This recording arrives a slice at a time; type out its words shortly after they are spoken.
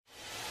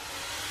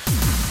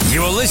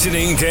You're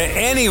listening to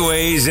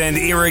Anyways and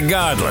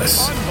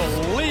Irregardless.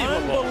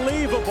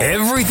 Unbelievable.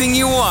 Everything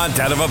you want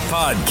out of a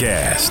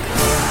podcast.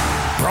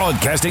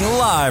 Broadcasting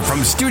live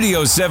from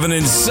Studio 7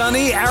 in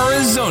sunny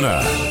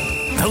Arizona.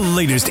 The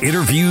latest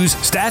interviews,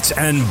 stats,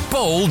 and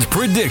bold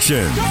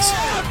predictions.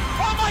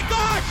 Oh my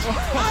gosh!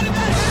 How did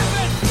that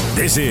happen?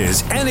 This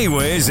is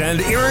Anyways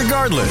and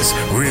Irregardless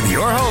with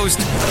your host,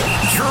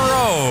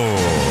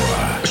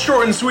 Dro.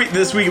 Short and sweet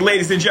this week,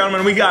 ladies and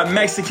gentlemen. We got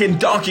Mexican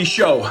Donkey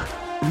Show.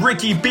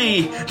 Ricky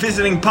B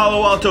visiting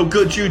Palo Alto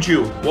Good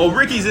Juju. Well,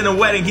 Ricky's in a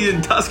wedding. He's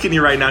in Tuscany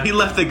right now. He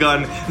left the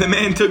gun. The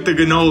man took the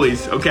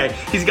cannolis, okay?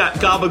 He's got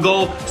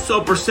Gabagol,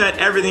 Soperset,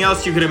 everything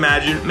else you can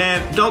imagine.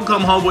 Man, don't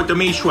come home with the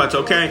meat sweats,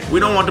 okay? We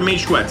don't want the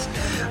meat sweats.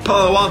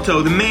 Palo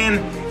Alto, the man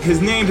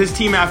has named his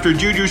team after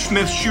Juju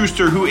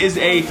Smith-Schuster, who is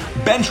a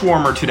bench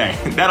warmer today.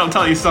 That'll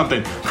tell you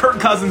something. Kirk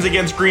Cousins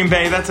against Green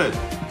Bay. That's a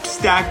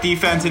stacked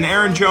defense, and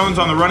Aaron Jones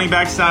on the running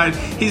back side.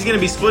 He's going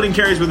to be splitting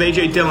carries with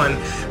A.J. Dillon.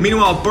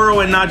 Meanwhile, Burrow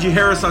and Najee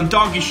Harris on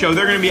Donkey Show,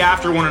 they're going to be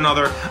after one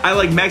another. I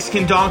like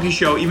Mexican Donkey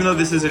Show, even though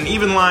this is an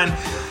even line.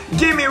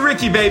 Give me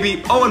Ricky,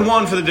 baby.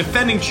 0-1 for the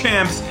defending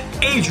champs,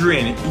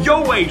 Adrian.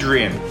 Yo,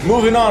 Adrian.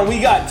 Moving on, we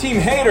got Team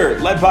Hater,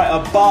 led by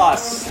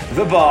Abbas,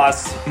 the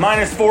boss.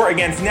 -4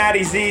 against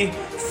Natty Z.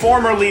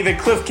 Formerly the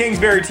Cliff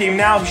Kingsbury team,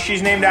 now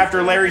she's named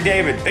after Larry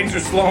David. Things are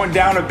slowing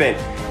down a bit.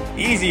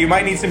 Easy, you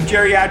might need some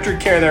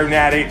geriatric care there,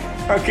 Natty.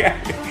 Okay.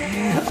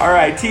 All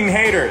right, Team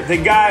Hater. The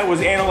guy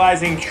was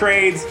analyzing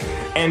trades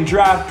and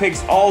draft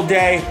picks all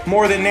day,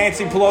 more than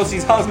Nancy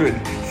Pelosi's husband.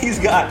 He's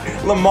got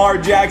Lamar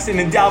Jackson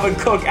and Dalvin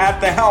Cook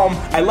at the helm.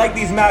 I like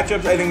these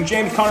matchups. I think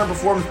James Conner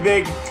performs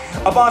big.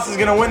 Abbas is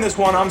going to win this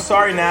one. I'm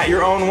sorry, Nat.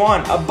 You're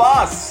 0-1.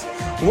 Abbas,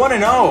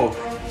 1-0.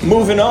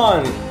 Moving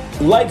on.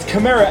 Lights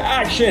Camera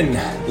action,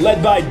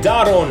 led by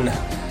Daron.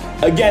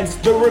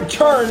 Against the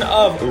return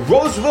of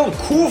Roseville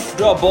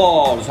Kufta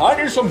balls. I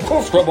need some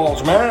Kufta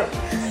balls, man.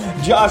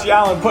 Josh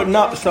Allen putting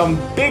up some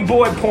big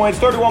boy points,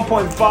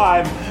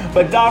 31.5,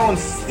 but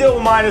Donald's still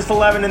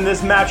 -11 in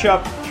this matchup.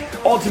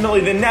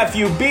 Ultimately, the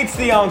nephew beats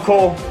the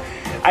uncle.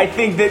 I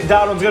think that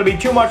Donald's going to be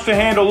too much to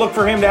handle. Look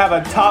for him to have a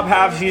top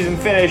half-season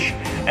finish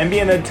and be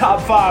in the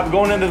top 5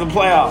 going into the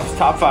playoffs.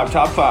 Top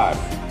 5.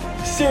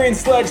 Syrian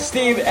Sledge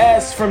Steve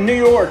S. from New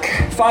York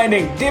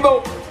finding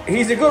Debo.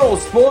 He's a good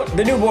old sport,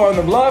 the new boy on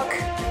the block.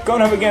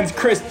 Going up against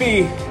Chris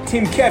B,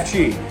 Team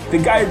Kefchi, the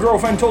guy your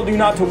girlfriend told you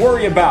not to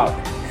worry about.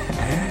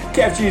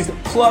 Kefchi's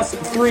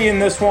 +3 in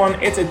this one.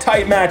 It's a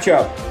tight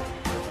matchup.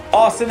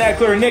 Austin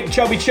Eckler, Nick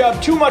Chubby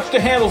Chubb, too much to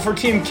handle for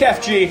Team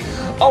Kefchi.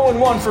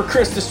 0-1 for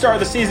Chris to start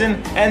the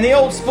season. And the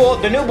old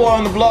sport, the new boy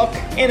on the block,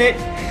 in it.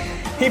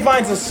 He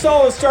finds a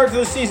solid start to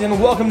the season.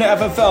 Welcome to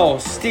FFL,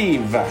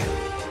 Steve.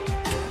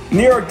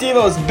 New York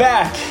Devo's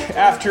back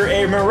after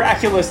a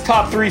miraculous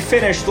top 3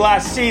 finish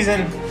last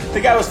season.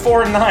 The guy was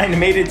 4-9,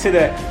 made it to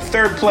the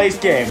 3rd place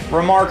game.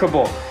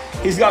 Remarkable.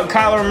 He's got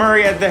Kyler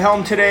Murray at the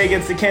helm today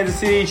against the Kansas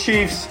City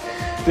Chiefs.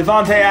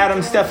 Devontae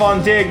Adams,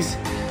 Stephon Diggs.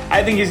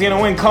 I think he's going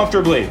to win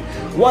comfortably.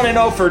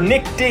 1-0 for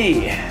Nick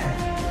D.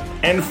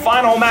 And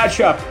final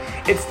matchup,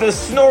 it's the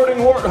Snorting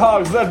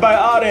Warthogs led by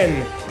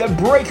Auden, the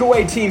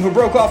breakaway team who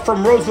broke off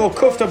from Roseville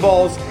Kufta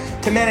balls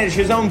to manage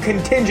his own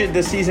contingent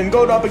this season,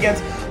 going up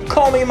against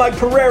Call Me Mike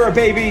Pereira,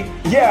 baby.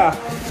 Yeah,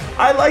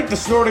 I like the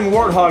Snorting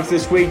Warthogs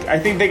this week. I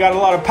think they got a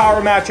lot of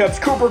power matchups.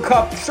 Cooper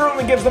Kupp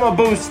certainly gives them a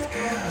boost.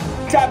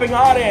 Tapping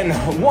Auden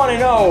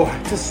 1-0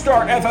 to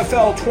start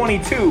FFL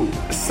 22.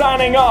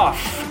 Signing off,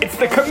 it's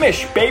the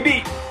commish,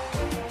 baby.